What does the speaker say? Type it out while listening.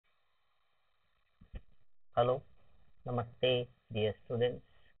Hello, namaste, dear students,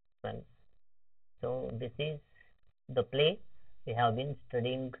 friends. So, this is the play we have been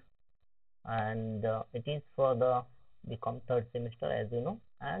studying, and it is for the BCom third semester, as you know.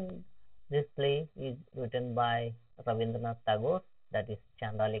 And this play is written by Rabindranath Tagore, that is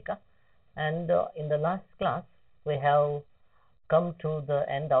Chandalika. And in the last class, we have come to the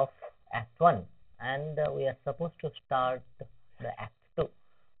end of Act 1, and we are supposed to start the Act 2.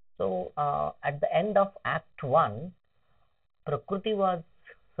 So, at the end of Act 1, Prakriti was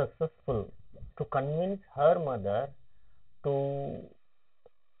successful to convince her mother to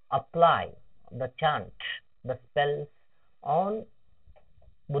apply the chant, the spells on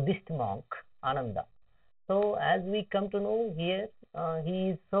Buddhist monk Ananda. So, as we come to know here, he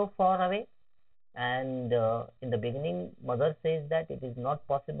is so far away, and in the beginning, mother says that it is not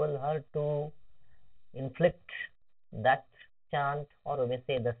possible her to inflict that chant, or we may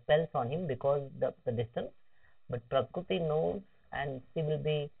say the spells on him, because the distance. But Prakriti knows, and she will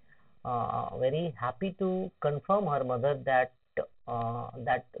be very happy to confirm her mother that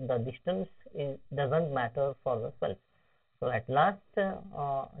the distance doesn't matter for the spells. So at last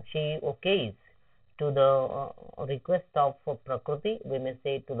she okays to the request of Prakriti, we may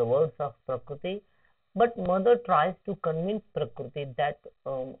say to the words of Prakriti, but mother tries to convince Prakriti that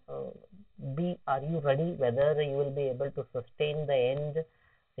are you ready, whether you will be able to sustain the end.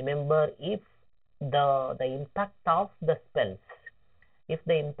 Remember, if the impact of the spells, if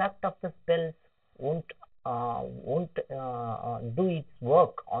the impact of the spells won't do its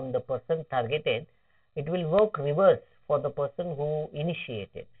work on the person targeted, it will work reverse for the person who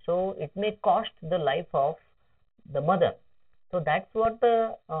initiated. So it may cost the life of the mother. So that's what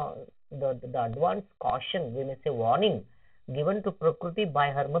the advanced caution, we may say warning, given to Prakriti by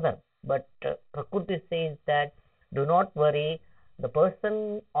her mother. But Prakriti says that do not worry, the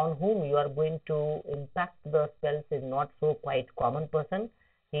person on whom you are going to impact the spells is not so quite common person.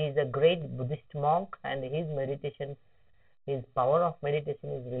 He is a great Buddhist monk, and his power of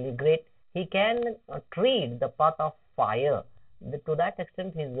meditation is really great. He can treat the path of fire. To that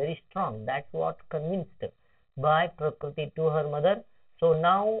extent, he is very strong. That's what convinced by Prakriti to her mother. So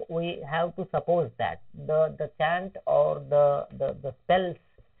now we have to suppose that the chant or the spells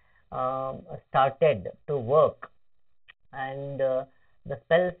started to work, and the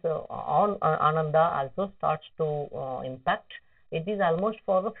spells on Ananda also starts to impact. It is almost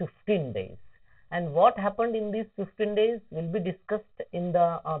for the 15 days. And what happened in these 15 days will be discussed in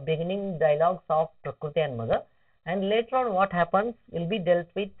the beginning dialogues of Prakriti and Mother. And later on, what happens will be dealt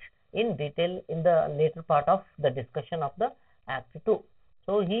with in detail in the later part of the discussion of the Act 2.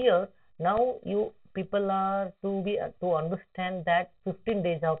 So here, now you people are to understand that 15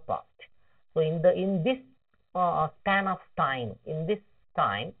 days have passed. So in this span of time, in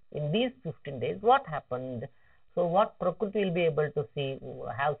these 15 days, what happened? So what Prakriti will be able to see,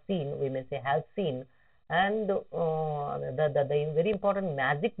 have seen, we may say have seen, and the very important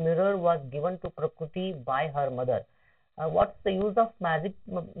magic mirror was given to Prakriti by her mother. What's the use of magic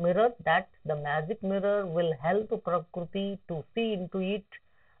mirror? That the magic mirror will help Prakriti to see into it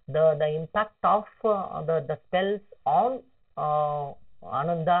the impact of the spells on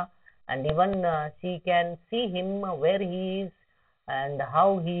Ananda, and even she can see him where he is and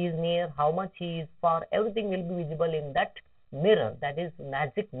how he is near, how much he is far. Everything will be visible in that mirror, that is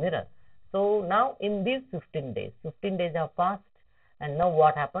magic mirror. So now in these 15 days have passed, and now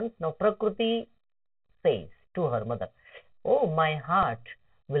what happens? Now Prakriti says to her mother, "Oh, my heart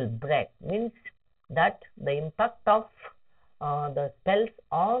will break," means that the impact of the spells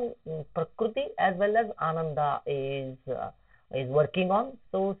on Prakriti as well as Ananda is working on.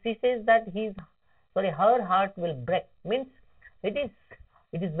 So she says that her heart will break, means it is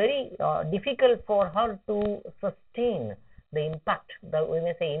it is very difficult for her to sustain the impact, the we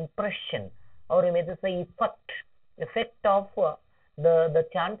may say impression, or we may say effect of the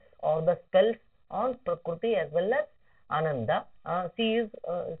chants or the spells on Prakriti as well as Ananda. She is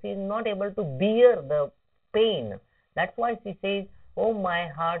not able to bear the pain. That's why she says, "Oh, my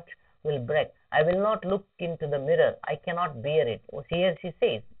heart will break. I will not look into the mirror. I cannot bear it." Here she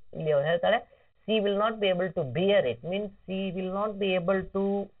says, she will not be able to bear it, means she will not be able to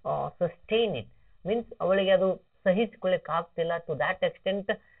sustain it, means ಅವಳಿಗೆ ಅದು ಸಹಿಸಿಕೊಳ್ಳಕ್ಕೆ ಆಗ್ತಿಲ್ಲ. To that extent,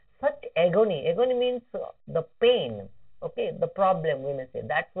 such agony means the pain, okay, the problem, we may say.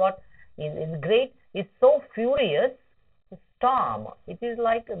 That's what is great, is so furious storm. It is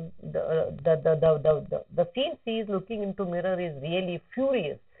like the scene she is looking into mirror is really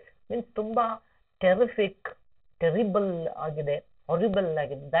furious, means ತುಂಬಾ terrific, terrible ಆಗಿದೆ, horrible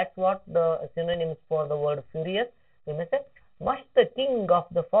ಆಗಿದೆ. That's what the synonyms for the word furious, we may say. Must the king of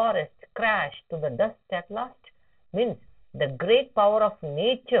the forest crash to the dust at last? Means the great power of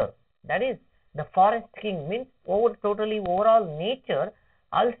nature, that is the forest king, means totally overall nature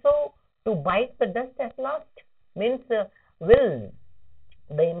also to bite the dust at last. Means will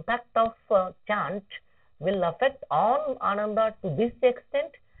the impact of chant will affect on Ananda to this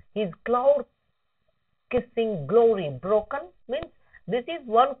extent? His cloud kissing glory broken? Means this is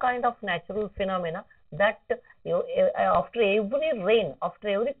one kind of natural phenomena that after every rain, after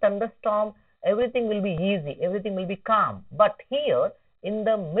every thunderstorm, everything will be easy, everything will be calm. But here, in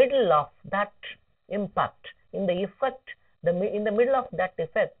the middle of that impact, in the effect, in the middle of that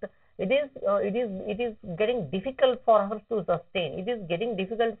effect, it is getting difficult for her to sustain. It is getting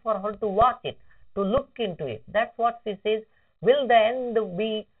difficult for her to watch it, to look into it. That's what she says. Will the end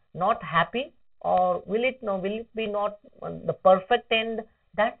be not happy, or will it be not the perfect end?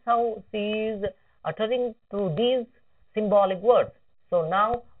 That's how she is uttering through these symbolic words. So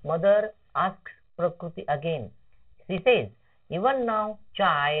now mother asks Prakruti again. She says, even now,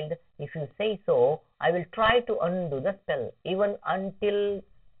 child, if you say so, I will try to undo the spell. Even until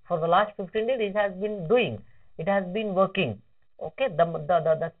for the last 15 days, it has been doing, it has been working. Okay,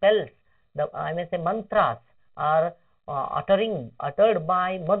 the spells, I may say mantras are uttered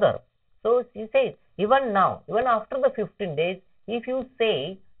by mother. So she says, even now, even after the 15 days, if you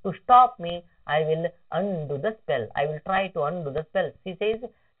say to stop me, I will undo the spell. I will try to undo the spell. She says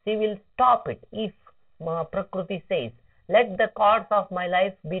she will stop it if Prakruti says, let the cords of my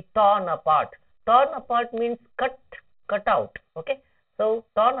life be torn apart. Torn apart means cut out. Okay. So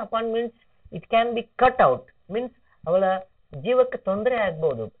torn apart means it can be cut out. Means ಅವಳ ಜೀವಕ್ಕೆ ತೊಂದರೆ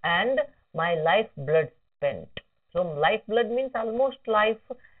ಆಗ್ಬೋದು. And my life blood spent. So life blood means almost life.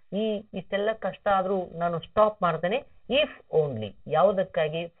 ಇಷ್ಟೆಲ್ಲ ಕಷ್ಟ ಆದ್ರೂ ನಾನು stop ಮಾಡ್ತೇನೆ if only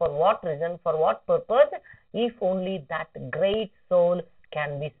ಯಾವುದಕ್ಕಾಗಿ, for what reason, for what purpose, if only that great soul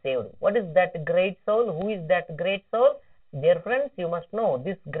can be saved. What is that great soul? Who is that great soul? Dear friends, you must know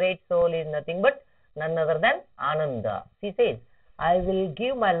this great soul is nothing but none other than Ananda. She says, I will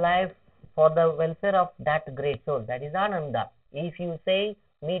give my life for the welfare of that great soul, that is Ananda, if you say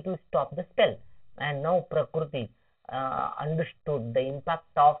me to stop the spell. And now Prakruti understood the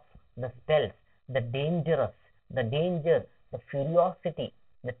impact of the spells, the danger, the furiosity,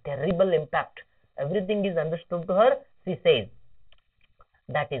 the terrible impact. Everything is understood to her. She says,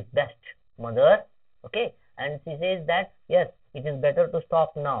 that is best, mother. Okay. And she says that yes, it is better to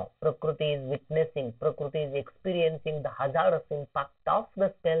stop now. Prakruti is witnessing, Prakruti is experiencing the hazardous impact of the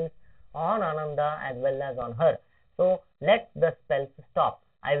spells on Ananda as well as on her. So let the spells stop.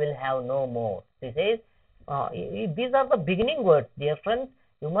 I will have no more. She says, these are the beginning words, dear friends.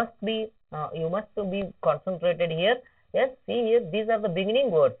 You must be concentrated here. Yes, see here, these are the beginning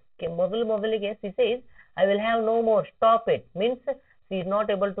words. Modalige, she says, I will have no more. Stop it. Means she is not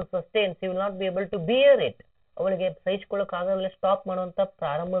able to sustain, she will not be able to bear it. ಅವಳಿಗೆ ಸಹಿಸಿಕೊಳ್ಳಕ್ಕಾಗಲ್ಲ, stop ಮಾಡುವಂತ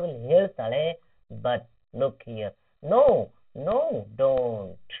ಪ್ರಾರಂಭದಲ್ಲಿ ಹೇಳ್ತಾಳೆ. But look here, no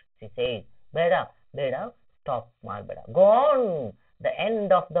don't, she says, ಬೇಡ stop ಮಾಡಬೇಡ, go on, the end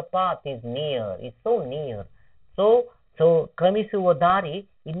of the path is near, is so near. So ಕ್ರಮಿಸುವ ದಾರಿ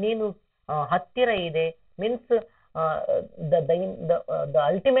ಇನ್ನೇನು ಹತ್ತಿರ ಇದೆ. Means the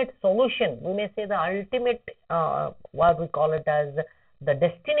ultimate solution, we may say the ultimate what we call it as the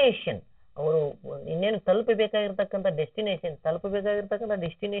destination. ಅವರು ಇನ್ನೇನು ತಲುಪಬೇಕಾಗಿರ್ತಕ್ಕಂಥ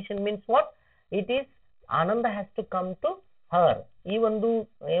destination means what? It is Ananda has to come to her. ಈ ಒಂದು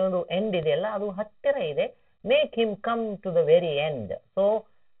end ಇದೆಯಲ್ಲ, ಅದು ಹತ್ತಿರ ಇದೆ. Make him come to the very end. So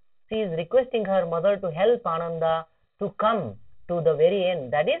she is requesting her mother to help Ananda to come to the very end.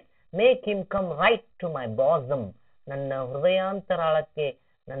 That is, make him come right to my bosom. ನನ್ನ ಹೃದಯಾಂತರಾಳಕ್ಕೆ,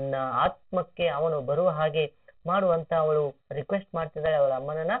 ನನ್ನ ಆತ್ಮಕ್ಕೆ ಅವನು ಬರುವ ಹಾಗೆ ಮಾಡುವಂತ ಅವಳು request ಮಾಡ್ತಿದ್ದಾಳೆ ಅವಳ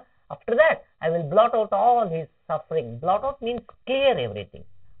ಅಮ್ಮನನ್ನ. After that I will bloat out all his suffering. Bloat out means clear everything.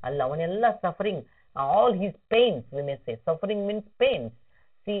 ಅಲ್ಲ, ಅವನೆಲ್ಲ suffering, all his pains, we may say suffering means pains.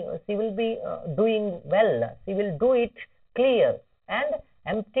 she will be doing well, she will do it clear, and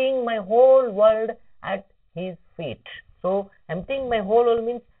emptying my whole world at his feet. So emptying my whole world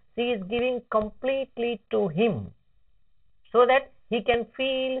means she is giving completely to him so that he can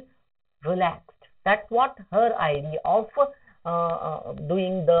feel relaxed. That's what her idea of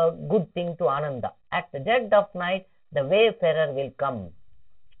doing the good thing to Ananda. At the dead of night, the wayfarer will come.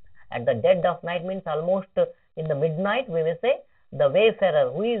 At the dead of night means almost in the midnight, we may say, the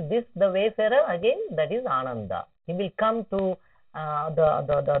wayfarer. Who is this, the wayfarer? Again, that is Ananda. He will come to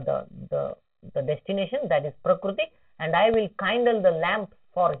the destination, that is Prakruti, and I will kindle the lamp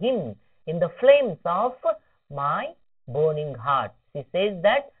for him in the flames of my burning heart. She says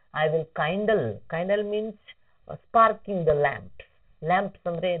that I will kindle means sparking the lamps. Lamps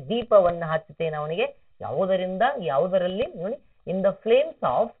ಅಂದ್ರೆ ದೀಪವನ್ನು ಹಚ್ಚುತ್ತೇನೆ ಅವನಿಗೆ. ಯಾವುದರಲ್ಲಿ ನೋಡಿ, in the flames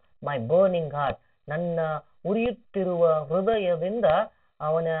of my burning heart, ನನ್ನ ಉರಿಯುತ್ತಿರುವ ಹೃದಯದಿಂದ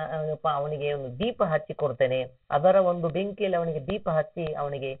ಅವನಿಗೆ ಒಂದು ದೀಪ ಹಚ್ಚಿ ಕೊಡ್ತೇನೆ. ಅದರ ಒಂದು ಬೆಂಕಿಯಲ್ಲಿ ಅವನಿಗೆ ದೀಪ ಹಚ್ಚಿ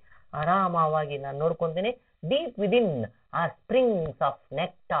ಅವನಿಗೆ ಆರಾಮವಾಗಿ ನಾನು ನೋಡ್ಕೊಂತೇನೆ. Deep within R springs of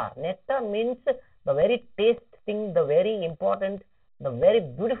nectar. Nectar means the very taste thing, the very important, the very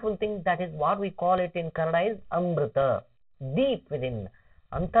beautiful thing, that is what we call it in Kannada is amrita. Deep within,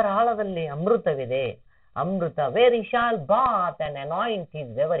 ಅಂತರಾಳದಲ್ಲಿ ಅಮೃತವಿದೆ. Amrutha, where he shall bath and anoint his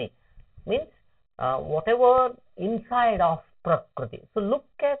reverie, means whatever inside of Prakriti. So look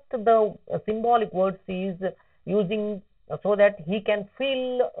at the symbolic words he is using so that he can feel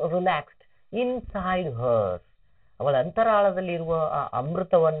relaxed inside her. ಅವಳ ಅಂತರಾಳದಲ್ಲಿ ಇರುವ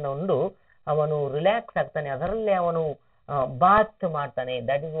ಅಮೃತವನ್ನು ಅವನು relax ಆಗ್ತಾನೆ, ಅದರಲ್ಲೇ ಅವನು ಬಾತ್ ಮಾಡ್ತಾನೆ.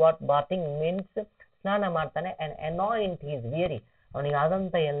 That is what bathing means, ಸ್ನಾನ ಮಾಡ್ತಾನೆ. ಅಂಡ್ ಅನಾಯಿಂಟ್ ಈಸ್ ವಿಯರಿ, ಅವನಿಗೆ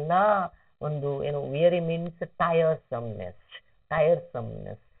ಆದಂತ ಎಲ್ಲಾ ಒಂದು ಏನು, ವಿಯರಿ ಮೀನ್ಸ್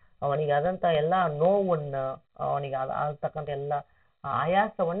ಟೈರ್ಸಮ್ನೆಸ್, ಅವನಿಗೆ ಆದಂತ ಎಲ್ಲಾ ನೋವನ್ನ, ಅವನಿಗೆ ಆಗ್ತಕ್ಕಂಥ ಎಲ್ಲ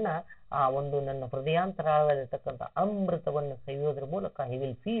ಆಯಾಸವನ್ನ ಆ ಒಂದು ನನ್ನ ಹೃದಯಾಂತರಾಳದಲ್ಲಿರ್ತಕ್ಕಂಥ ಅಮೃತವನ್ನು ಸವಿಯೋದ್ರ ಮೂಲಕ he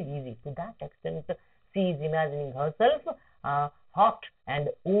will feel easy. To that extent she is imagining herself hot and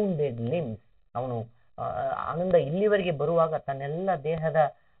wounded limbs. ಅವನು ಆನಂದ ಇಲ್ಲಿವರೆಗೆ ಬರುವಾಗ ತನ್ನೆಲ್ಲ ದೇಹದ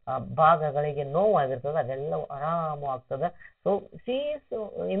ಭಾಗಗಳಿಗೆ ನೋವಾಗಿರ್ತದೆ, ಅದೆಲ್ಲ ಆರಾಮವಾಗ್ತದೆ. So she is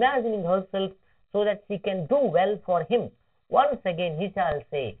imagining herself so that she can do well for him. Once again he shall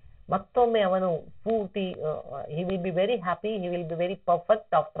say, ಮತ್ತೊಮ್ಮೆ ಅವನು ಪೂರ್ತಿ he will be very happy, he will be very perfect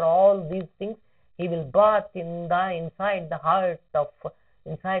after all these things. He will bath inside the heart of,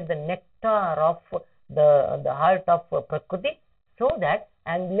 inside the nectar of the heart of Prakriti, so that,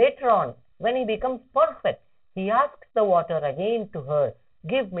 and later on when he becomes perfect, he asks the water again to her,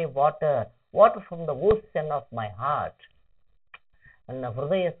 give me water from the ocean of my heart. ನನ್ನ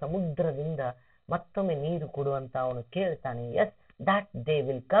ಹೃದಯ ಸಮುದ್ರದಿಂದ ಮತ್ತೊಮ್ಮೆ ನೀರು ಕೊಡುವಂತ ಅವನು ಕೇಳ್ತಾನೆ. S, that day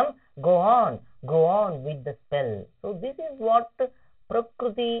will come. Go on with the spell. So this is what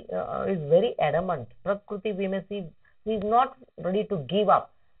Prakriti is very adamant. Prakriti, we may see, is not ready to give up.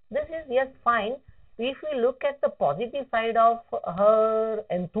 This is, yes, fine. If we look at the positive side of her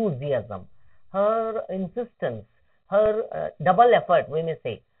enthusiasm, her insistence, her double effort, we may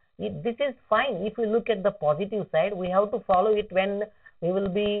say, this is fine. If we look at the positive side, we have to follow it when we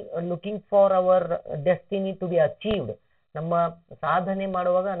will be looking for our destiny to be achieved. ನಮ್ಮ ಸಾಧನೆ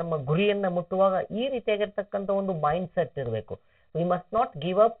ಮಾಡುವಾಗ, ನಮ್ಮ ಗುರಿಯನ್ನ ಮುಟ್ಟುವಾಗ ಈ ರೀತಿಯಾಗಿರ್ತಕ್ಕಂಥ ಒಂದು mind set ಇರಬೇಕು. we must not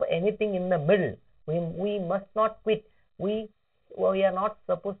give up anything in the middle. We must not quit. We are not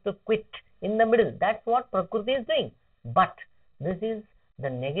supposed to quit in the middle. That's what Prakriti is doing. But this is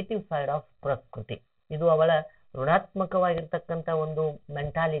the negative side of Prakriti. ಇದು ಅವಳ ಋಣಾತ್ಮಕವಾಗಿರ್ತಕ್ಕಂಥ ಒಂದು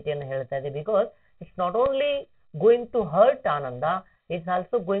ಮೆಂಟಾಲಿಟಿಯನ್ನು ಹೇಳ್ತಾ ಇದೆ. Because it's not only going to hurt Ananda, it's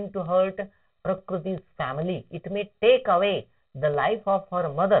also going to hurt Prakriti's family. It may take away the life of her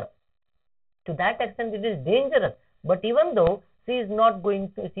mother. To that extent it is dangerous. But even though she is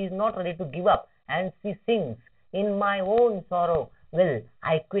not ready to give up, and she sings, in my own sorrow will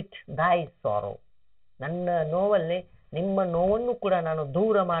I quit thy sorrow. ನನ್ನ ನೋವಲ್ಲಿ ನಿಮ್ಮ ನೋವನ್ನು ಕೂಡ ನಾನು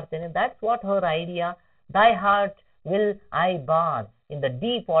ದೂರ ಮಾಡ್ತೇನೆ. That's what her idea. Thy heart will I bathe in the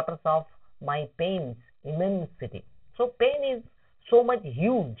deep waters of my pain's immensity. So pain is so much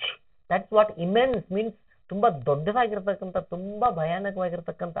huge. That's what immense means. ತುಂಬಾ ದೊಡ್ಡದಾಗಿರ್ತಕ್ಕಂಥ, ತುಂಬಾ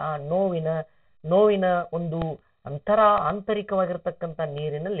ಭಯಾನಕವಾಗಿರ್ತಕ್ಕಂಥ ಆ ನೋವಿನ ಒಂದು ಆಂತರಿಕವಾಗಿರ್ತಕ್ಕಂಥ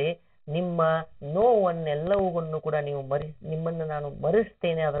ನೀರಿನಲ್ಲಿ ನಿಮ್ಮ ನೋವನ್ನೆಲ್ಲವನ್ನು ಕೂಡ ನಿಮ್ಮನ್ನು ನಾನು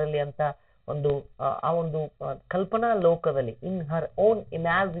ಮರೆಸ್ತೇನೆ ಅದರಲ್ಲಿ ಅಂತ ಒಂದು ಆ ಒಂದು ಕಲ್ಪನಾ ಲೋಕದಲ್ಲಿ, ಇನ್ ಹರ್ own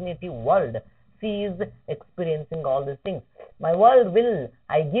imaginative world, she is experiencing all these things. My world will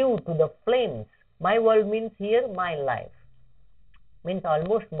I give to the flames. My world means here my life, means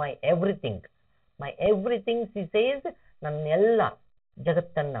almost my everything. She says, ನನ್ನೆಲ್ಲ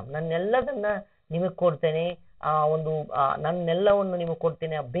ಜಗತ್ತನ್ನ, ನನ್ನೆಲ್ಲದನ್ನ ನಿಮಗೆ ಕೊಡ್ತೇನೆ, ಆ ಒಂದು ನನ್ನೆಲ್ಲವನ್ನು ನಿಮಗೆ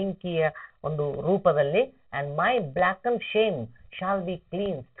ಕೊಡ್ತೇನೆ ಆ ಬೆಂಕಿಯ ಒಂದು ರೂಪದಲ್ಲಿ. and my blackened shame shall be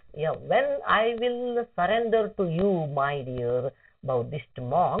cleansed. When I will surrender to you, my dear Buddhist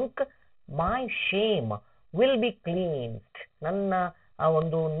monk, my shame will be cleansed. ನನ್ನ ಆ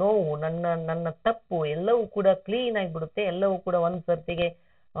ಒಂದು ನೋವು, ನನ್ನ ತಪ್ಪು ಎಲ್ಲವೂ ಕೂಡ ಕ್ಲೀನ್ ಆಗಿಬಿಡುತ್ತೆ. ಎಲ್ಲವೂ ಕೂಡ ಒಂದ್ ಸರ್ತಿಗೆ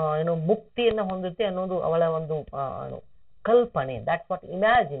ಮುಕ್ತಿಯನ್ನ ಹೊಂದುತ್ತೆ ಅನ್ನೋದು ಅವಳ ಒಂದು ಕಲ್ಪನೆ. That's what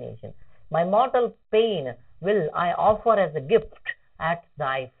imagination. My mortal pain will I offer as a gift at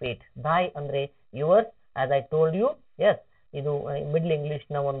thy feet. Thy ಅಂದ್ರೆ yours, as I told you. Yes, ಇದು ಮಿಡ್ಲ್ ಇಂಗ್ಲಿಷ್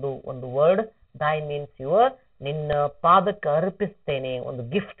ನ ಒಂದು ವರ್ಡ್. thy means your. ನಿನ್ನ ಪಾದಕ್ಕೆ ಅರ್ಪಿಸ್ತೇನೆ ಒಂದು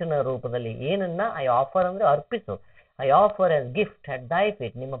ಗಿಫ್ಟ್ ನ ರೂಪದಲ್ಲಿ. ಏನನ್ನ ಐ ಆಫರ್ ಅಂದ್ರೆ ಅರ್ಪಿಸು. I offer as gift at thy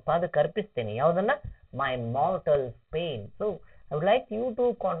feet. ನಿಮ್ಮ ಪಾದಕ್ಕೆ ಅರ್ಪಿಸ್ತೇನೆ ಯಾವುದನ್ನ? my mortal pain. So I would like you to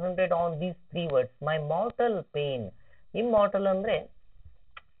concentrate on these three words. My mortal pain. Immortal ಅಂದ್ರೆ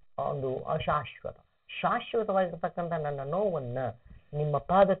ಒಂದು ಅಶಾಶ್ವತ, ಶಾಶ್ವತವಾಗಿರ್ತಕ್ಕಂಥ ನನ್ನ ನೋವನ್ನ ನಿಮ್ಮ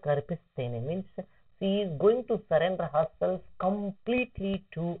ಪಾದಕ್ಕೆ ಅರ್ಪಿಸ್ತೇನೆ means she is going to surrender herself completely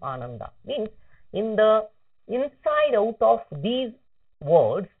to Ananda. Means in the inside out of these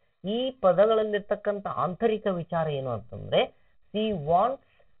words, ಈ ಪದಗಳಲ್ಲಿರ್ತಕ್ಕಂಥ ಆಂತರಿಕ ವಿಚಾರ ಏನು ಅಂತಂದ್ರೆ she wants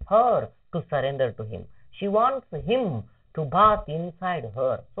her to surrender to him. She wants him to bath inside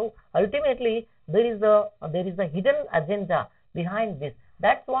her. So ultimately there is a hidden agenda behind this.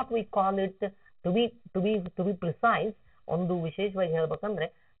 That's what we call it. To be precise, ಒಂದು ವಿಶೇಷವಾಗಿ ಹೇಳ್ಬೇಕಂದ್ರೆ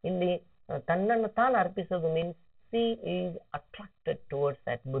ಇಲ್ಲಿ ತನ್ನನ್ನು ತಾನು ಅರ್ಪಿಸೋದು means she is attracted towards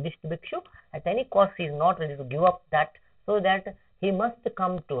that Buddhist bhikshu. At any cost she is not ready to give up that, so that he must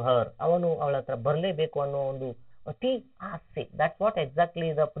come to her. ಅವನು ಅವಳ ಹತ್ರ ಬರಲೇಬೇಕು ಅನ್ನೋ ಒಂದು ಅತಿ ಆಸೆ. That's what exactly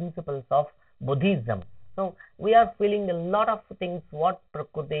the principles of Buddhism. So we are feeling a lot of things what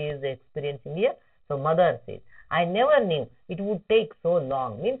Prakriti is experiencing here. So mother says, I never knew it would take so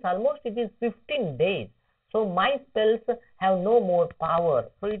long. Means almost it is 15 days. So my spells have no more power.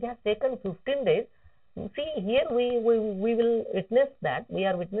 So it has taken 15 days. See, here we will witness that, we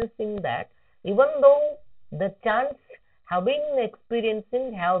are witnessing that even though the chants have been experiencing,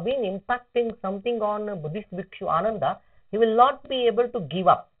 have been impacting something on Buddhist Bhikshu Ananda, he will not be able to give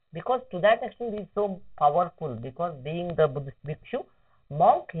up, because to that extent he is so powerful, because being the Buddhist Bhikshu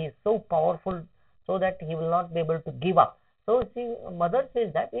monk, he is so powerful, so that he will not be able to give up. So see, mother says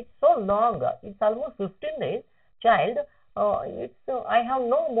that it's so long, it's almost 15 days, child, I have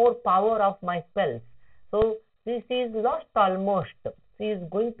no more power of my spells. So she is lost almost. She is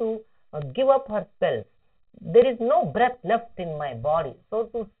going to give up her spells. There is no breath left in my body. So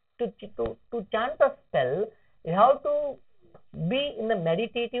to chant a spell, you have to be in a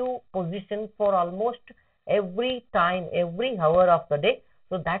meditative position for almost every time, every hour of the day.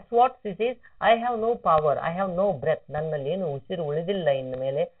 So that's what she says. I have no power, I have no breath. ನನ್ನಲ್ಲಿ ಏನು ಉಸಿರು ಉಳಿದಿಲ್ಲ ಇನ್ನು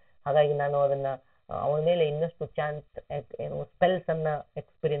ಮೇಲೆ, ಹಾಗಾಗಿ ನಾನು ಅದನ್ನ ಅವನ ಮೇಲೆ ಇನ್ನಷ್ಟು ಚಾನ್ಸ್ ಏನು ಸ್ಪೆಲ್ಸ್ ಅನ್ನ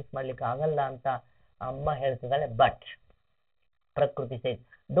ಎಕ್ಸ್ಪೀರಿಯನ್ಸ್ ಮಾಡ್ಲಿಕ್ಕೆ ಆಗಲ್ಲ ಅಂತ ಅಮ್ಮ ಹೇಳ್ತಿದ್ದಾಳೆ. But Prakriti says,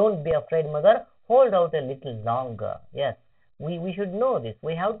 don't be afraid, mother, hold out a little longer. Yes, we should know this.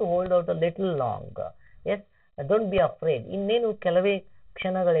 We have to hold out a little longer. Yes, don't be afraid. ಇನ್ನೇನು ಕೆಲವೇ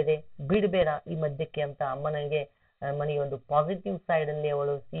ಕ್ಷಣಗಳಿದೆ, ಬಿಡಬೇಡ ಈ ಮಧ್ಯಕ್ಕೆ ಅಂತ ಅಮ್ಮ ನನಗೆ ಒಂದು ಪಾಸಿಟಿವ್ ಸೈಡ್ ಅಲ್ಲಿ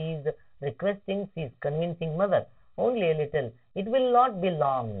ಅವಳು she is requesting, she is convincing mother, only a little, it will not be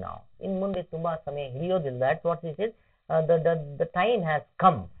long now. ಇನ್ ಮುಂದೆ ತುಂಬಾ ಸಮಯ ಹಿಡಿಯೋದಿಲ್ಲ. That's what she says. The time has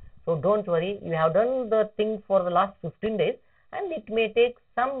come. So don't worry, you have done the thing for the last 15 days and it may take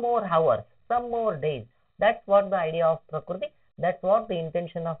some more hours, some more days. That's what the idea of Prakriti, that's what the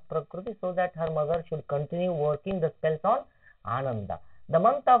intention of Prakriti, so that her mother should continue working the spells on Ananda. The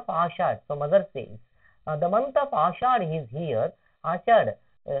month of Ashad, so mother says, the month of Ashad is here. Ashad,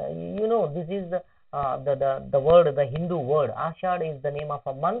 this is the word, the Hindu word. Ashad is the name of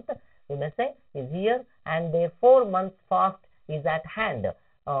a month, you may say, is here, and their 4 months fast is at hand.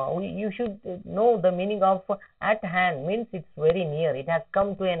 You should know the meaning of at hand, means it's very near, it has come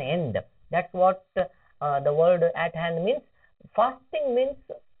to an end. That's what the word at hand means. Fasting means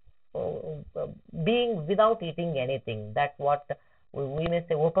being without eating anything. That's what we may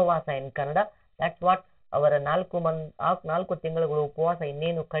say upavasa in Kannada. That's what ಅವರ 4 ತಿಂಗಳ ಉಪವಾಸ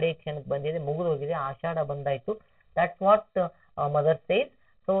ಇನ್ನೇನು ಕಡೆ ಕ್ಷಣಕ್ಕೆ ಬಂದಿದೆ, ಮುಗಿದು ಹೋಗಿದೆ, ಆಷಾಢ ಬಂದಾಯ್ತು. That's what mother says.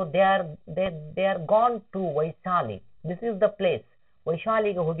 So they are gone to Vaishali. This is the place.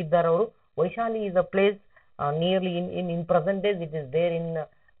 ವೈಶಾಲಿಗೆ ಹೋಗಿದ್ದಾರೆ ಅವರು. Vaishali is a place nearly in present days it is there in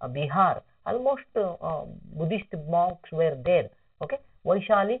Bihar. Almost Buddhist monks were there. Okay,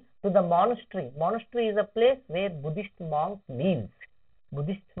 Vaishali to the monastery. Monastery is a place where Buddhist monks lives.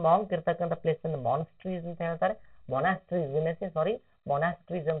 Buddhist monk ಇರ್ತಕ್ಕಂಥ place ಅನ್ನು monasteries ಅಂತ ಹೇಳ್ತಾರೆ.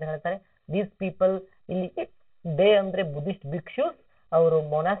 monasteries ಅಂತ ಹೇಳ್ತಾರೆ. These people ಇಲ್ಲಿ they ಅಂದ್ರೆ Buddhist ಭಿಕ್ಷುಸ್, ಅವರು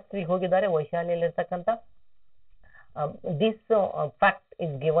monastery ಹೋಗಿದ್ದಾರೆ ವೈಶಾಲಿಯಲ್ಲಿ ಇರ್ತಕ್ಕಂಥ. This fact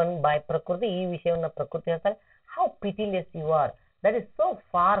is given by Prakriti. ಈ ವಿಷಯವನ್ನು ಪ್ರಕೃತಿ ಹೇಳ್ತಾರೆ. How pitiless you are, that is so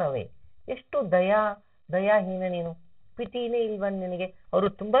far away. ಎಷ್ಟು ದಯಾಹೀನ ನೀನು, ಪಿಟಿನೇ ಇಲ್ವಾ ನಿನಗೆ, ಅವರು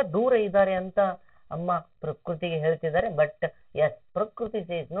ತುಂಬಾ ದೂರ ಇದ್ದಾರೆ ಅಂತ ಅಮ್ಮ ಪ್ರಕೃತಿಗೆ ಹೇಳ್ತಿದ್ದಾರೆ. ಬಟ್ ಎಸ್, ಪ್ರಕೃತಿ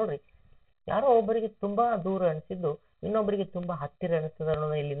ಸೇಸ್, ನೋಡ್ರಿ, ಯಾರೋ ಒಬ್ಬರಿಗೆ ತುಂಬಾ ದೂರ ಅನಿಸಿದ್ದು ಇನ್ನೊಬ್ಬರಿಗೆ ತುಂಬಾ ಹತ್ತಿರ ಅನಿಸ್ತದೆ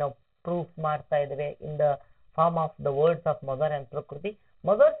ಅನ್ನೋದು ಇಲ್ಲಿ ನಾವು ಪ್ರೂಫ್ ಮಾಡ್ತಾ ಇದ್ದೇವೆ in the form of the words of mother and ಪ್ರಕೃತಿ.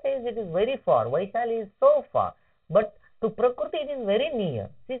 Mother says it is very far, Vaishali is so far, but to Prakriti it is very near.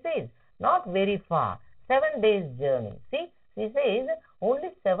 She says not very far, 7 days journey. See, she says only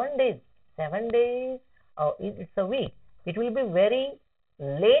 7 days. 7 days, it's a week. It will be very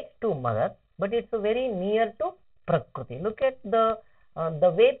late to mother, but it's very near to Prakriti. Look at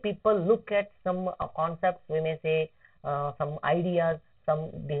the way people look at some concepts. We may say some ideas,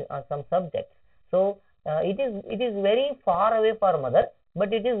 some subjects. So it is very far away for mother,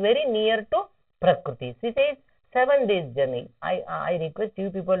 but it is very near to Prakriti. She says 7 days journey. I request you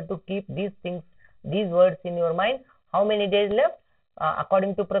people to keep these things, these words in your mind. How many days left?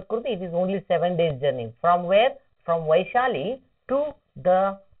 According to Prakriti, it is only 7 days journey. From where? From Vaishali to the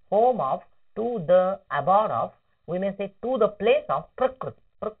home of, to the abode of, we may say to the place of Prakriti.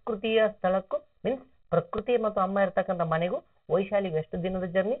 Prakritiya ಸ್ಥಳಕ್ಕೂ means ಪ್ರಕೃತಿ ಮತ್ತು ಅಮ್ಮ ಇರತಕ್ಕಂಥ ಮನೆಗೂ ವೈಶಾಲಿಗೆ ಎಷ್ಟು ದಿನದ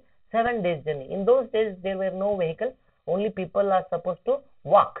journey? 7 days journey. In those days there were no vehicles, only people are supposed to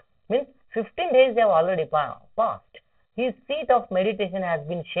walk. Means 15 days they have already passed. His seat of meditation has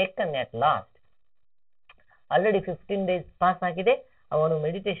been shaken at last. Already 15 days pass ಆಗಿದೆ. ಅವನು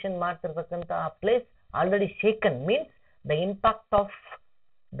meditation ಮಾಡ್ತಿರ್ತಕ್ಕಂಥ ಆ place already shaken, means the impact of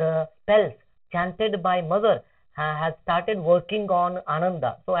the spells chanted by mother has started working on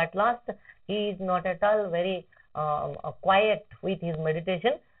Ananda. So at last he is not at all very quiet with his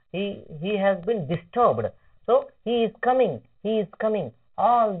meditation. He has been disturbed. So he is coming.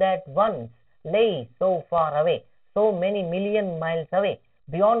 All that once lay so far away, so many million miles away,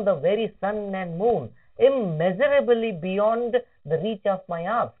 beyond the very sun and moon, immeasurably beyond the reach of my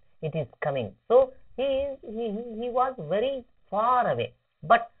arms, it is coming. So he was very far away,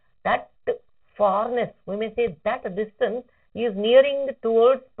 but that farness, we may say that distance is nearing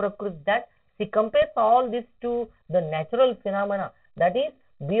towards Prakriti, that she compares all this to the natural phenomena, that is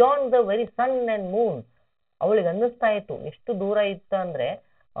beyond the very sun and moon. ಅವಳಿಗೆ ಅನ್ನಿಸ್ತಾ ಇತ್ತು ಎಷ್ಟು ದೂರ ಇತ್ತು ಅಂದ್ರೆ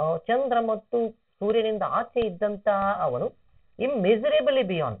ಚಂದ್ರ ಮತ್ತು ಸೂರ್ಯನಿಂದ ಆಚೆ ಇದ್ದಂತಹ ಅವನು immeasurably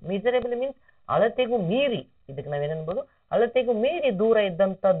beyond, measurably means ಅಳತೆಗೂ ಮೀರಿ, ಇದಕ್ಕೆ ನಾವೇನನ್ಬೋದು, ಅಳತೆಗೂ ಮೀರಿ ದೂರ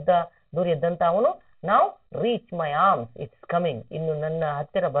ಇದ್ದಂತ ಅವನು now reach my arms, it's coming, ಇನ್ನು ನನ್ನ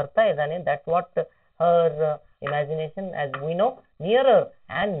ಹತ್ತಿರ ಬರ್ತಾ ಇದ್ದಾನೆ. That's what her imagination, as we know, nearer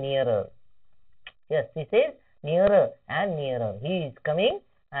and nearer. Yes, he says nearer and nearer, he is coming,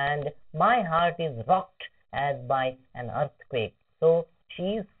 and my heart is rocked as by an earthquake. So she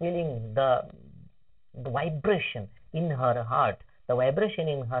is feeling the vibration in her heart. The vibration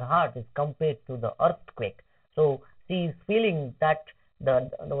in her heart is compared to the earthquake. So she is feeling that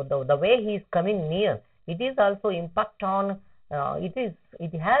the way he is coming near, it is also impact on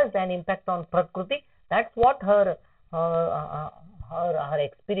it has an impact on Prakriti. That's what her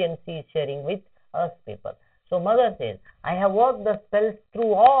experience is sharing with us people. So mother says, I have worked the spells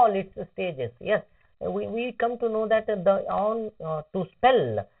through all its stages. Yes, we come to know that to spell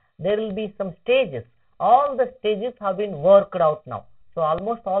there will be some stages. All the stages have been worked out now. So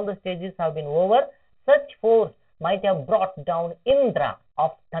almost all the stages have been over. Such force might have brought down Indra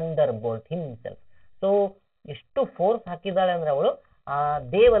of thunderbolt himself. So ಎಷ್ಟು force ಹಾಕಿದ್ದಾಳೆ ಅಂದ್ರೆ ಅವಳು ಆ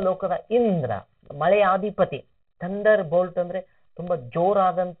ದೇವಲೋಕದ ಇಂದ್ರ, ಮಳೆಯ ಅಧಿಪತಿ. Thunder bolt ಅಂದ್ರೆ ತುಂಬಾ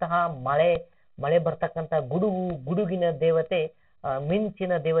ಜೋರಾದಂತಹ ಮಳೆ ಬರ್ತಕ್ಕಂತಹ ಗುಡುಗಿನ ದೇವತೆ,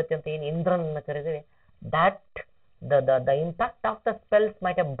 ಮಿಂಚಿನ ದೇವತೆ ಅಂತ ಏನು ಇಂದ್ರನನ್ನ ಕರೆದಿವೆ. that the impact of the spells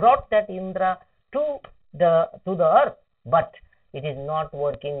might have brought that Indra to the earth, but it is not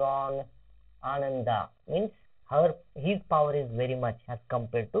working on Ananda, means his power is very much as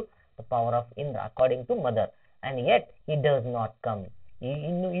compared to the power of Indra according to mother, and yet he does not come.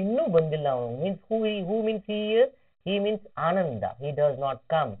 ಇನ್ನೂ ಬಂದಿಲ್ಲ ಅವನು, means who means he means Ananda. He does not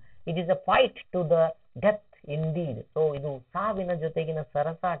come. It is a fight to the death indeed. So ಇದು ಸಾವಿನ ಜೊತೆಗಿನ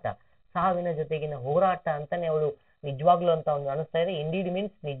ಸರಸಾಟ, ಸಾವಿನ ಜೊತೆಗಿನ ಹೋರಾಟ ಅಂತಾನೆ ಅವಳು ನಿಜವಾಗ್ಲೂ ಅಂತ ಒಂದು ಅನಿಸ್ತಾ ಇದೆ. indeed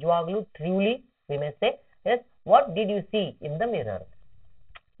means ನಿಜವಾಗ್ಲೂ, truly we may say. Yes, what did you see in the mirror?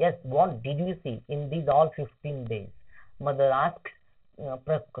 Yes, what did you see in these all 15 days? Mother asks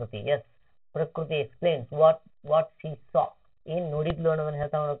Prakriti. Yes, Prakriti explains what she saw. ಏನ್ ನೋಡಿದ್ಲು ಅನ್ನೋದನ್ನ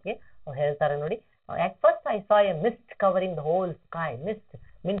ಹೇಳ್ತಾರೆ ನೋಡಿ. At first I saw a mist covering the whole sky. Mist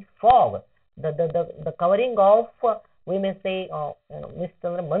means fog. The covering of, we may say, mist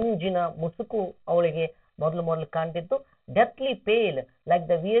ಅಂದ್ರೆ ಮಂಜಿನ ಮುಸುಕು ಅವಳಿಗೆ ಮೊದಲು ಕಾಣ್ತಿತ್ತು. Deathly pale like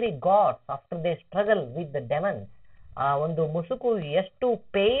the weary gods after they struggle with the demons. ಆ ಒಂದು ಮುಸುಕು ಎಷ್ಟು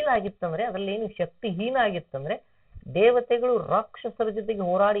pale ಆಗಿತ್ತಂದ್ರೆ, ಅದರಲ್ಲಿ ಏನು ಶಕ್ತಿಹೀನ ಆಗಿತ್ತಂದ್ರೆ, ದೇವತೆಗಳು ರಾಕ್ಷಸರ ಜೊತೆಗೆ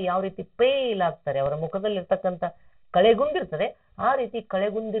ಹೋರಾಡಿ ಯಾವ ರೀತಿ ಪೇಲ್ ಆಗ್ತಾರೆ, ಅವರ ಮುಖದಲ್ಲಿ ಇರ್ತಕ್ಕಂಥ ಕಳೆಗುಂದಿರ್ತದೆ, ಆ ರೀತಿ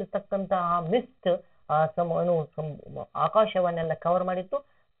ಕಳೆಗುಂದಿರ್ತಕ್ಕಂಥ ಆ ಮಿಸ್ಟ್ ಆಕಾಶವನ್ನೆಲ್ಲ ಕವರ್ ಮಾಡಿತ್ತು.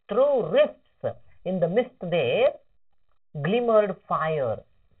 Through ರಿಫ್ಟ್ಸ್ in the mist there ಗ್ಲಿಮರ್ಡ್ fire.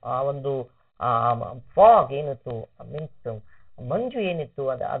 ಆ ಒಂದು ಫಾಗ್ ಏನಿತ್ತು, ಮೀನ್ಸ್ ಮಂಜು ಏನಿತ್ತು,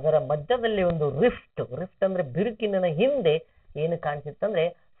 ಅದರ ಮಧ್ಯದಲ್ಲಿ ಒಂದು ರಿಫ್ಟ್ ಅಂದ್ರೆ ಬಿರುಕಿನ ಹಿಂದೆ ಏನು ಕಾಣಿಸಿತ್ತಂದ್ರೆ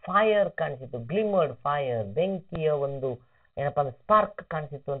ಫೈರ್ ಕಾಣಿಸಿತ್ತು. ಗ್ಲಿಮರ್ಡ್ ಫೈರ್, ಬೆಂಕಿಯ ಒಂದು ಏನಪ್ಪಾ ಅಂದ್ರೆ ಸ್ಪಾರ್ಕ್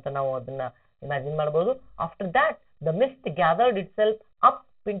ಕಾಣಿಸಿತ್ತು ಅಂತ ನಾವು ಅದನ್ನ ಇಮ್ಯಾಜಿನ್ ಮಾಡಬಹುದು. After that the mist gathered it self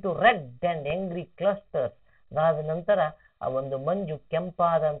up into red and ಎಂಗ್ರಿ clusters. ಅದಾದ ನಂತರ ಆ ಒಂದು ಮಂಜು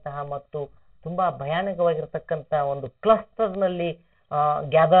ಕೆಂಪಾದಂತಹ ಮತ್ತು ತುಂಬಾ ಭಯಾನಕವಾಗಿರ್ತಕ್ಕಂಥ ಒಂದು ಕ್ಲಸ್ಟರ್ನಲ್ಲಿ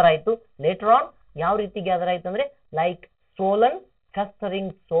ಗ್ಯಾದರ್ ಆಯ್ತು. ಲೇಟರ್ ಆನ್ ಯಾವ ರೀತಿ ಗ್ಯಾದರ್ ಆಯ್ತು ಅಂದ್ರೆ ಲೈಕ್ ಸೋಲನ್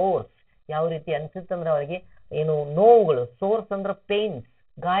ಫೆಸ್ಟರಿಂಗ್ ಸೋರ್ಸ್. ಯಾವ ರೀತಿ ಅನ್ಸುತ್ತೆ ಅಂದ್ರೆ ಅವರಿಗೆ ಏನು ನೋವುಗಳು, ಸೋರ್ಸ್ ಅಂದ್ರೆ ಪೇನ್ಸ್,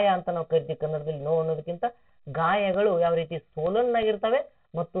 ಗಾಯ ಅಂತ ನಾವು ಕರಿತೀವಿ ಕನ್ನಡದಲ್ಲಿ. ನೋವು ಅನ್ನೋದಕ್ಕಿಂತ ಗಾಯಗಳು ಯಾವ ರೀತಿ ಸೋಲನ್ ಆಗಿರ್ತವೆ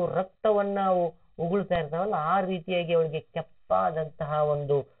ಮತ್ತು ರಕ್ತವನ್ನ ಉಗುಳ್ತಾ ಇರ್ತಾವಲ್ಲ, ಆ ರೀತಿಯಾಗಿ ಅವಳಿಗೆ ಕೆಪ್ಪಾದಂತಹ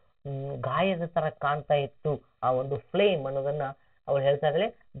ಒಂದು ಗಾಯದ ತರ ಕಾಣ್ತಾ ಇತ್ತು ಆ ಒಂದು ಫ್ಲೇಮ್ ಅನ್ನೋದನ್ನ ಅವಳು ಹೇಳ್ತಾ ಇದ್ದಾಳೆ.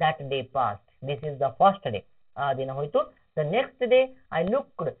 That day past, this is the first day. ಆ ದಿನ ಹೋಯ್ತು. The next day I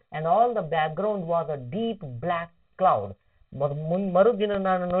looked and all the back ground was a deep block cloud. ಮರುದಿನ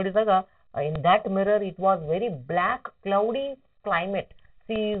ನಾನು ನೋಡಿದಾಗ in that mirror it was very black cloudy climate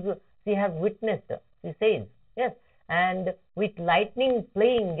she has witnessed, she says, yes, and with lightning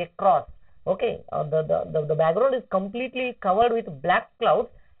playing across. Okay, the background is completely covered with black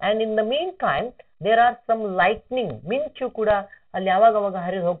clouds, and in the meantime there are some lightning, ಮಿಂಚು ಕೂಡ ಅಲ್ಲಿ ಯಾವಾಗ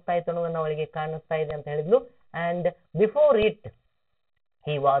ಹರಿದು ಹೋಗ್ತಾ ಇತ್ತು ಅನ್ನೋದನ್ನ ಅವಳಿಗೆ ಕಾಣಿಸ್ತಾ ಇದೆ ಅಂತ ಹೇಳಿದ್ಲು. and before it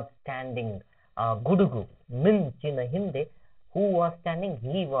he was standing, ಗುಡುಗು ಮಿಂಚಿನ ಹಿಂದೆ who was standing?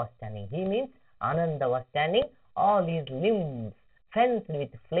 He was standing. He means Ananda was standing, all his limbs fenced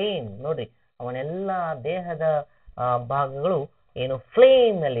with flame. ನೋಡ್ರಿ, ಅವನೆಲ್ಲ ದೇಹದ ಭಾಗಗಳು ಏನು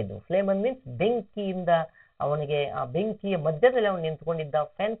ಫ್ಲೇಮ್ ನಲ್ಲಿದ್ದು. ಫ್ಲೇಮ್ ಅಂದ್ ಮೀನ್ಸ್ ಬೆಂಕಿಯಿಂದ ಅವನಿಗೆ ಆ ಬೆಂಕಿಯ ಮಧ್ಯದಲ್ಲಿ ಅವನು ನಿಂತ್ಕೊಂಡಿದ್ದ.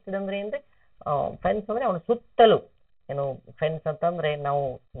 ಫೆನ್ಸ್ಡ್ ಅಂದ್ರೆ ಏನ್ರಿ? ಫೆನ್ಸ್ ಅಂದ್ರೆ ಅವನ ಸುತ್ತಲೂ ಏನು ಫೆನ್ಸ್ ಅಂತಂದ್ರೆ ನಾವು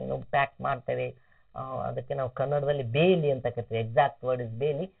ಏನು ಪ್ಯಾಕ್ ಮಾಡ್ತೇವೆ, ಅದಕ್ಕೆ ನಾವು ಕನ್ನಡದಲ್ಲಿ ಬೇಲಿ ಅಂತ ಕರಿತೀವಿ. ಎಕ್ಸಾಕ್ಟ್ ವರ್ಡ್ ಇಸ್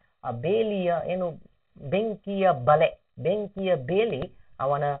ಬೇಲಿ. ಆ ಬೇಲಿಯ ಏನು ಬೆಂಕಿಯ ಬಲೆ, ಬೆಂಕಿಯ ಬೇಲಿ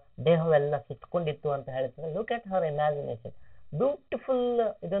ಅವನ ದೇಹವೆಲ್ಲ ಸುತ್ತಕೊಂಡಿತ್ತು ಅಂತ ಹೇಳ್ತಾರೆ. Look at Har imagination, beautiful.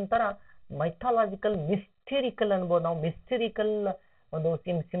 ಇದೊಂಥರ ಮೈಥಾಲಜಿಕಲ್, ಮಿಸ್ಟಿರಿಕಲ್ ಅನ್ಬೋದು ನಾವು. ಮಿಸ್ಟಿರಿಕಲ್ ಒಂದು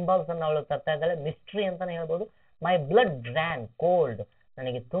ಸಿಂಬಲ್ಸ್ ಅನ್ನು ಅವಳು ತರ್ತಾ ಇದ್ದಾಳೆ. ಮಿಸ್ಟ್ರಿ ಅಂತಾನೆ ಹೇಳ್ಬೋದು. ಮೈ ಬ್ಲಡ್ ರ್ಯಾನ್ ಕೋಲ್ಡ್,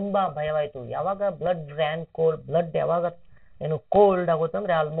 ನನಗೆ ತುಂಬಾ ಭಯವಾಯಿತು. ಯಾವಾಗ ಬ್ಲಡ್ ರ್ಯಾನ್ ಕೋಲ್ಡ್, ಬ್ಲಡ್ ಯಾವಾಗ ಏನು ಕೋಲ್ಡ್ ಆಗುತ್ತೆ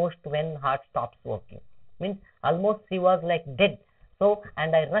ಅಂದ್ರೆ almost when heart stops working, means almost she was like dead. So,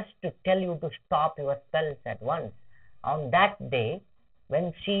 and I rushed to tell you to stop your spells at once. On that day, when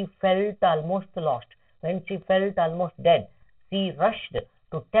she felt almost lost, when she felt almost dead, she rushed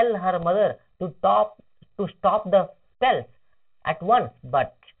to tell her mother to stop the spells at once.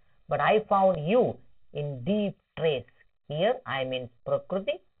 But I found you in deep trace. Here I mean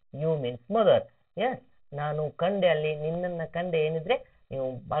Prakriti, you means mother. Yes, ನಾನು ಕಂಡೆ, ಅಲ್ಲಿ ನಿನ್ನನ್ನು ಕಂಡೆ. ಏನಿದ್ರೆ ನೀವು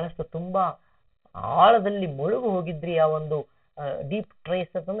ಬಹಳಷ್ಟು ತುಂಬಾ ಆಳದಲ್ಲಿ ಮುಳುಗು ಹೋಗಿದ್ರಿ. ಆ ಒಂದು ಡೀಪ್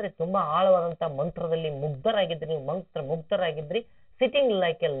ಟ್ರೇಸ್ ಅಂತಂದ್ರೆ ತುಂಬಾ ಆಳವಾದಂತಹ ಮಂತ್ರದಲ್ಲಿ ಮುಗ್ಧರಾಗಿದ್ರಿ, ನೀವು ಮುಗ್ಧರಾಗಿದ್ರಿ. Sitting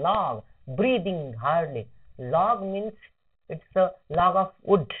like A log, breathing hardly. Log means it's a log of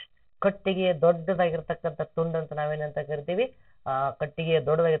wood. ಕಟ್ಟಿಗೆಯ ದೊಡ್ಡದಾಗಿರ್ತಕ್ಕಂಥ ತುಂಡು ಅಂತ ನಾವೇನಂತ ಕರಿತೀವಿ, ಕಟ್ಟಿಗೆಯ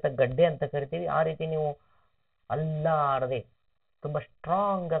ದೊಡ್ಡದಾಗಿರ್ತಕ್ಕ ಗಡ್ಡೆ ಅಂತ ಕರಿತೀವಿ. ಆ ರೀತಿ ನೀವು ಅಲ್ಲಾಡದೆ ತುಂಬಾ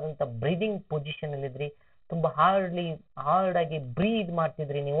ಸ್ಟ್ರಾಂಗ್ ಆದಂತ ಬ್ರೀದಿಂಗ್ ಪೊಸಿಷನ್ ಅಲ್ಲಿ ಇದ್ರಿ. ತುಂಬಾ ಹಾರ್ಡ್ ಆಗಿ ಬ್ರೀದ್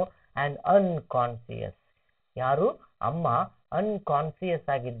ಮಾಡ್ತಿದ್ರಿ ನೀವು. ಅಂಡ್ ಅನ್ಕಾನ್ಸಿಯಸ್, ಯಾರು? ಅಮ್ಮ ಅನ್ಕಾನ್ಸಿಯಸ್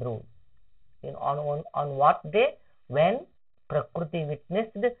ಆಗಿದ್ರು. on what day? When Prakriti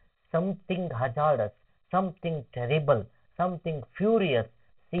witnessed something hazardous, something terrible, something furious,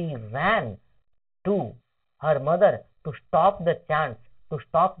 she ran to her mother to stop the chants, to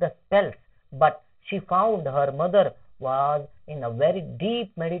stop the spells, but she found her mother was in a very deep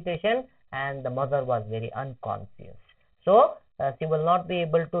meditation and the mother was very unconscious. So she will not be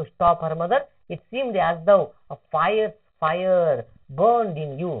able to stop her mother. It seemed as though a fire burned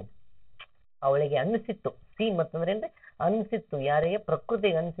in you. ಅವಳಿಗೆ ಅನಿಸಿತ್ತು, seem ಅಂತಂದ್ರೆ ಅಂದ್ರೆ ಅನಿಸಿತ್ತು. ಯಾರಿಗೆ?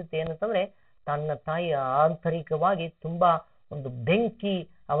 ಪ್ರಕೃತಿಗೆ ಅನಿಸಿತ್ತು. ಏನಂತಂದ್ರೆ ತನ್ನ ತಾಯಿಯ ಆಂತರಿಕವಾಗಿ ತುಂಬಾ ಒಂದು ಬೆಂಕಿ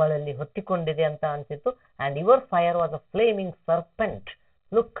ಅವಳಲ್ಲಿ ಹೊತ್ತಿಕೊಂಡಿದೆ ಅಂತ ಅನಿಸಿತ್ತು. And your fire was a Fleming serpent.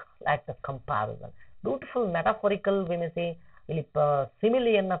 Look at the comparison, beautiful ಮೆಟಾಫರಿಕಲ್ ವಿಮೆಸಿ. ಇಲ್ಲಿ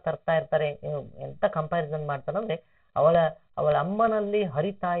ಸಿಮಿಲಿಯನ್ನ ತರ್ತಾ ಇರ್ತಾರೆ. ಎಂತ ಕಂಪ್ಯಾರಿಸನ್ ಮಾಡ್ತಾರೆ ಅಂದ್ರೆ ಅವಳ ಅಮ್ಮನಲ್ಲಿ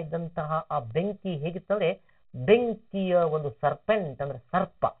ಹರಿತಾ ಇದ್ದಂತಹ ಆ ಬೆಂಕಿ ಹೇಗಿತ್ತಂದ್ರೆ ಬೆಂಕಿಯ ಒಂದು ಸರ್ಪೆಂಟ್ ಅಂದ್ರೆ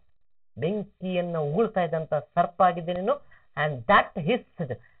ಸರ್ಪ, ಬೆಂಕಿಯನ್ನು ಉಗುಳ್ತಾ ಇದ್ದಂತ ಸರ್ಪ ಆಗಿದೆ ನೀನು. And that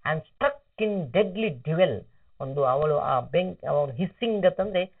ಹಿಸ್ಡ್ and struck in deadly dual. ಒಂದು ಅವಳು ಆ ಅವಳು ಹಿಸ್ಸಿಂಗ್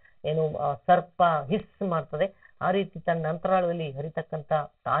ಅಂತಂದ್ರೆ ಏನು, ಸರ್ಪ ಹಿಸ್ ಮಾಡ್ತದೆ. ಆ ರೀತಿ ತನ್ನ ಅಂತರಾಳದಲ್ಲಿ ಹರಿತಕ್ಕಂತ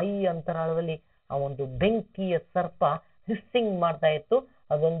ತಾಯಿ ಅಂತರಾಳದಲ್ಲಿ ಆ ಒಂದು ಬೆಂಕಿಯ ಸರ್ಪ ಹಿಸ್ಸಿಂಗ್ ಮಾಡ್ತಾ ಇತ್ತು.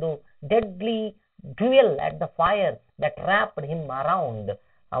 ಅದೊಂದು deadly dual at the fire that wrapped him around.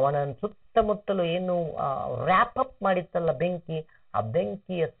 ಅವನ ಸುತ್ತಮುತ್ತಲು ಏನು ರ್ಯಾಪ್ ಅಪ್ ಮಾಡಿತ್ತಲ್ಲ ಬೆಂಕಿ, ಆ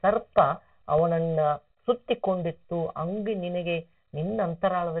ಬೆಂಕಿಯ ಸರ್ಪ ಅವನನ್ನ ಸುತ್ತಿಕೊಂಡಿತ್ತು. ನಿನಗೆ ನಿನ್ನ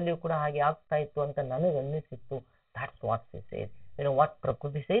ಅಂತರಾಳದಲ್ಲಿಯೂ ಕೂಡ ಹಾಗೆ ಆಗ್ತಾ ಇತ್ತು ಅಂತ ನನಗೆ ಅನ್ನಿಸಿತ್ತು. That's what she says. You know what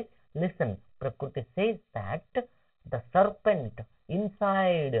Prakriti says? Listen, Prakriti says that the serpent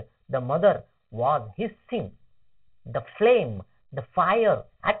inside the mother was hissing the flame, the fire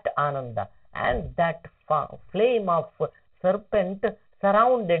at Ananda, and that flame of serpent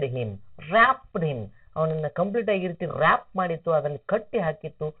surrounded him, wrapped him. ಅವನನ್ನ complete ಆಗಿ ರೀತಿ rap ಮಾಡಿತ್ತು, ಅದನ್ನು ಕಟ್ಟಿ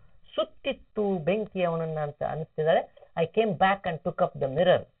ಹಾಕಿತ್ತು, ಸುತ್ತಿತ್ತು ಬೆಂಕಿ ಅವನನ್ನ ಅಂತ ಅನಿಸ್ತಿದ್ದಾಳೆ. I came back and took up the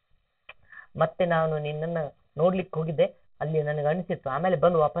mirror. ಮತ್ತೆ ನಾನು ನಿನ್ನನ್ನ ನೋಡ್ಲಿಕ್ಕೆ ಹೋಗಿದ್ದೆ, ಅಲ್ಲಿ ನನಗೆ ಅನಿಸಿತ್ತು. ಆಮೇಲೆ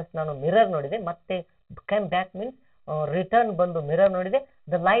ಬಂದು ವಾಪಸ್ ನಾನು ಮಿರರ್ ನೋಡಿದೆ. ಮತ್ತೆ ಕೇಮ್ ಬ್ಯಾಕ್ ಮೀನ್ಸ್ ರಿಟರ್ನ್ ಬಂದು ಮಿರರ್ ನೋಡಿದೆ.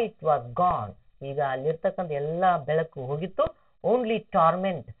 The light was gone. ಈಗ ಅಲ್ಲಿರ್ತಕ್ಕಂಥ ಎಲ್ಲಾ ಬೆಳಕು ಹೋಗಿತ್ತು. Only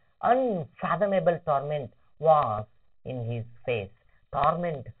torment, ಅನ್ಫ್ಯಾಥಮೇಬಲ್ torment was in his face.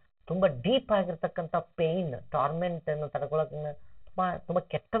 Torment, ತುಂಬಾ ಡೀಪ್ ಆಗಿರ್ತಕ್ಕಂಥ ಪೇನ್, ಟಾರ್ಮೆಂಟ್ ಅನ್ನು ತಡ್ಕೊಳಕ್ ತುಂಬಾ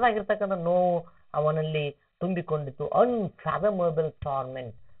ಕೆಟ್ಟದಾಗಿರ್ತಕ್ಕಂಥ ನೋವು ಅವನಲ್ಲಿ ತುಂಬಿಕೊಂಡಿತ್ತು. ಅನ್ಫ್ಯಾಥಮೇಬಲ್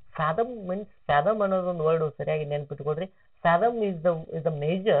ಟಾರ್ಮೆಂಟ್. ಫ್ಯಾಥಮ್ ಮೀನ್ಸ್, ಫ್ಯಾಥಮ್ ಅನ್ನೋದೊಂದು ವರ್ಡ್ ಸರಿಯಾಗಿ ನೆನ್ಪಿಟ್ಕೊಳ್ರಿ. ಫ್ಯಾಥಮ್ is the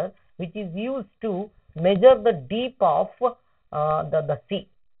major which is use to measure the deep of the C.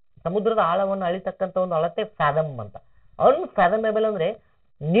 ಸಮುದ್ರದ ಆಳವನ್ನು ಅಳಿತಕ್ಕಂಥ ಒಂದು ಅಳತೆ ಫ್ಯಾಥಮ್ ಅಂತ. ಅನ್ಫ್ಯಾಥಮೇಬಲ್ ಅಂದ್ರೆ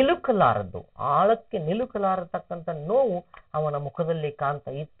ನಿಲುಕಲಾರದ್ದು, ಆಳಕ್ಕೆ ನಿಲುಕಲಾರತಕ್ಕಂಥ ನೋವು ಅವನ ಮುಖದಲ್ಲಿ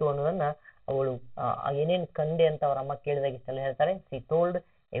ಕಾಣ್ತಾ ಇತ್ತು ಅನ್ನೋದನ್ನ ಅವಳು ಏನೇನ್ ಕಂಡೆ ಅಂತ ಅವ್ರ ಅಮ್ಮ ಕೇಳಿದಾಗ ಇಷ್ಟೆಲ್ಲ ಹೇಳ್ತಾರೆ. C told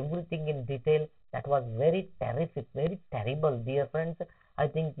everything in detail. That was very terrific, very terrible. Dear friends, I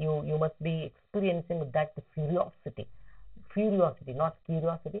think you must be experiencing that curiosity. Curiosity, not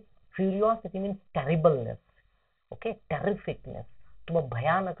curiosity. Curiosity means terribleness. Okay, terrificness. ತುಂಬಾ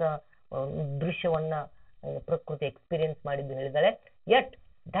ಭಯಾನಕ ದೃಶ್ಯವನ್ನ ಪ್ರಕೃತಿ ಎಕ್ಸ್ಪೀರಿಯನ್ಸ್ ಮಾಡಿದ್ದು ಹೇಳಿದಾಳೆ. Yet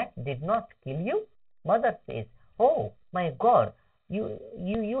that did not kill you. Mother says, oh my God,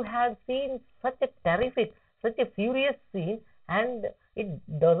 you have seen such a terrific, such a furious scene and it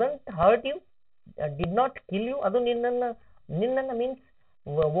doesn't hurt you, did not kill you. ಅದು ನಿನ್ನನ್ನ means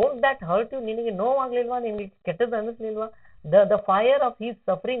won't that hurt you? ನಿನಗೆ ನೋವಾಗ್ಲಿಲ್ವಾ? ನಿನಗೆ ಕೆಟ್ಟದ್ದು ಅನಿಸ್ಲಿಲ್ವಾ? the fire of his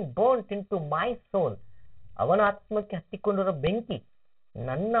suffering burnt into my soul. ಅವನ ಆತ್ಮಕ್ಕೆ ಹತ್ತಿಕೊಂಡಿರೋ ಬೆಂಕಿ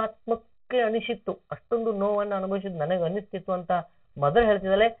ನನ್ನ ಆತ್ಮಕ್ಕೆ ಅನಿಸಿತ್ತು. ಅಷ್ಟೊಂದು ನೋವನ್ನು ಅನುಭವಿಸಿದ್ದು ನನಗೆ ಅನಿಸ್ತಿತ್ತು ಅಂತ mother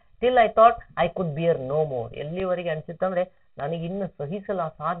ಹೇಳ್ತಿದ್ದಾಳೆ. Till I thought I could beer no more. ಎಲ್ಲಿವರೆಗೆ ಅನಿಸಿತ್ತಂದ್ರೆ ನನಗೆ ಇನ್ನು ಸಹಿಸಲ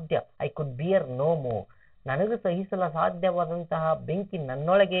ಅಸಾಧ್ಯ. I could beer no more. ನನಗೆ ಸಹಿಸಲ ಅಸಾಧ್ಯವಾದಂತಹ ಬೆಂಕಿ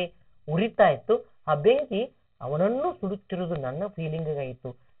ನನ್ನೊಳಗೆ ಉರಿತಾ ಇತ್ತು. ಆ ಬೆಂಕಿ ಅವನನ್ನು ಸುಡುತ್ತಿರುವುದು ನನ್ನ ಫೀಲಿಂಗ್ ಆಯಿತು.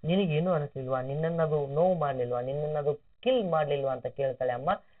 ನಿನಗೇನು ಅನಿಸ್ಲಿಲ್ವಾ? ನಿನ್ನನ್ನದು ನೋವು ಮಾಡ್ಲಿಲ್ವಾ? ನಿನ್ನನ್ನದು ಕಿಲ್ ಮಾಡ್ಲಿಲ್ವಾ ಅಂತ ಕೇಳ್ತಾಳೆ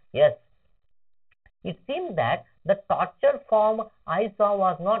ಅಮ್ಮ. S, it seem that the torture form I saw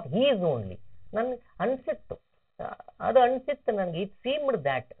was not he's only. ನನ್ಗೆ ಅನ್ಸಿತ್ತು, ಅದು ಅನ್ಸಿತ್ತು ನನಗೆ. It seemed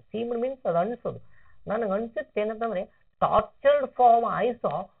that, seemed means ಅದು ಅನ್ಸೋದು. ನನಗೆ ಅನ್ಸಿತ್ತು ಏನಂತಂದ್ರೆ, ಟಾರ್ಚರ್ಡ್ form I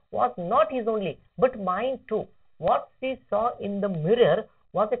saw was not he's only but main to. What she saw in the mirror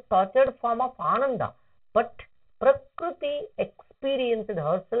was A ಟಾರ್ಚರ್ಡ್ form of Ananda. But Prakriti experienced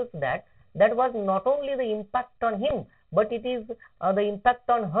herself that was not only the impact on him, but it is the impact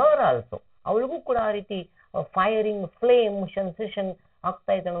on her also. ಅವಳಿಗೂ ಕೂಡ ಆ ರೀತಿ firing flame sensation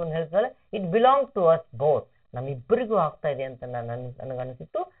ಆಗ್ತಾ ಇದೆ ಅನ್ನೋದನ್ನ ಹೇಳ್ತಾಳೆ. It belong to us both. ನಮ್ಮಿಬ್ಬರಿಗೂ ಆಗ್ತಾ ಇದೆ ಅಂತ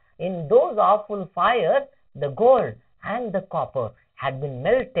ನನಗನ್ನಿಸಿತ್ತು. ಇನ್ ದೋಸ್ awful fire the gold and the copper had been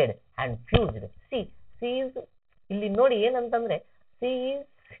melted and fused. C is ಇಲ್ಲಿ ನೋಡಿ ಏನಂತಂದ್ರೆ, C is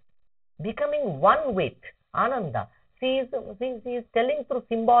becoming one with Ananda. She is telling through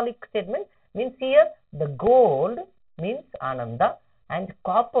symbolic statement. Means here the gold means Ananda and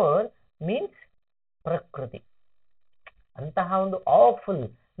copper means Prakriti. ಅಂತಹ ಒಂದು awful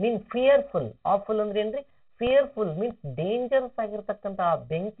means fearful. awful ಅಂದ್ರೆ ಏನ್ರಿ? fearful means dangerous ಆಗಿರತಕ್ಕಂತಹ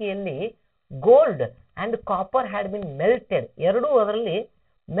ಬೆಂಕಿಯಲ್ಲಿ gold and copper had been melted. ಎರಡೂ ಅದರಲ್ಲಿ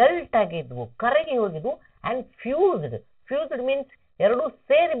melt ಆಗಿದ್ವು, ಕರಗಿ ಹೋಗಿದ್ವು. And fused. Fused means ಎರಡು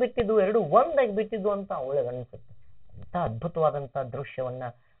ಸೇರಿ ಬಿಟ್ಟಿದ್ದು, ಎರಡು ಒಂದಾಗಿ ಬಿಟ್ಟಿದ್ದು ಅಂತ ಅವಳಿಗೆ ಅನಿಸುತ್ತೆ. ಎಂತ ಅದ್ಭುತವಾದಂತ ದೃಶ್ಯವನ್ನ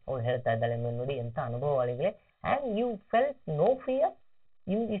ಅವಳು ಹೇಳ್ತಾ ಇದ್ದಾಳೆ ನೋಡಿ, ಎಂತ ಅನುಭವ ಅವಳಿಗೆ. And you felt no fear.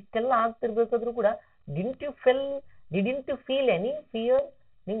 ಇಷ್ಟೆಲ್ಲ ಆಗ್ತಿರ್ಬೇಕಾದ್ರೂ ಕೂಡ didn't you feel any fear?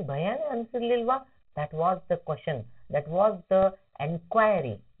 ನಿಂಗೆ ಭಯನೇ ಅನ್ಸಿರ್ಲಿಲ್ವಾ? That was the question, that was the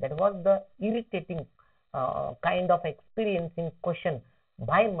enquiry, that was the irritating kind of experiencing question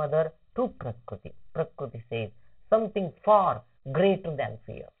by mother to ಪ್ರಕೃತಿ. ಪ್ರಕೃತಿ says something far greater than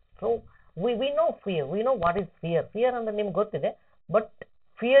fear. So we know fear, we know what is fear. fear ಅಂದ್ರೆ ನಿಮ್ಗೆ ಗೊತ್ತಿದೆ. But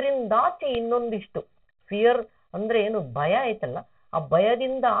fear ಇಂದ ಆಚೆ ಇನ್ನೊಂದಿಷ್ಟು, fear ಅಂದ್ರೆ ಏನು, ಭಯ ಐತಲ್ಲ, ಆ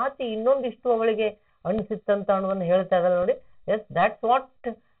ಭಯದಿಂದ ಆಚೆ ಇನ್ನೊಂದಿಷ್ಟು ಅವಳಿಗೆ ಅನಿಸಿತ್ತಂತ ಅನ್ನೋದನ್ನ ಹೇಳ್ತಾ ಇದ್ದಾಳೆ ನೋಡಿ. S, that's what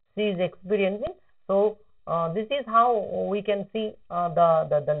she is experiencing. So this is how we can see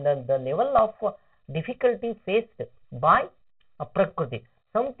the level of difficulty faced by Prakriti,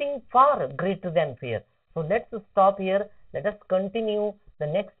 something far greater than fear. So let's stop here. Let us continue the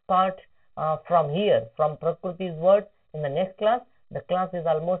next part from here, from Prakriti's words in the next class. The class is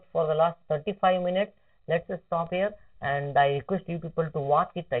almost for the last 35 minutes. Let's stop here, and I request you people to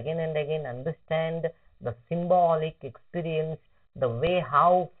watch it again and again, understand the symbolic experience, the way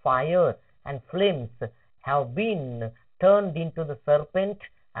how fire and flames have been turned into the serpent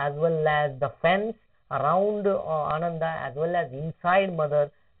as well as the fence around Ananda, as well as inside mother,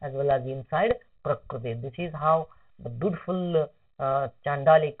 as well as inside Prakriti. This is how the beautiful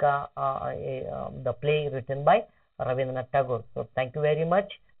Chandalika, the play written by Rabindranath Tagore. So thank you very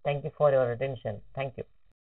much. Thank you for your attention. Thank you.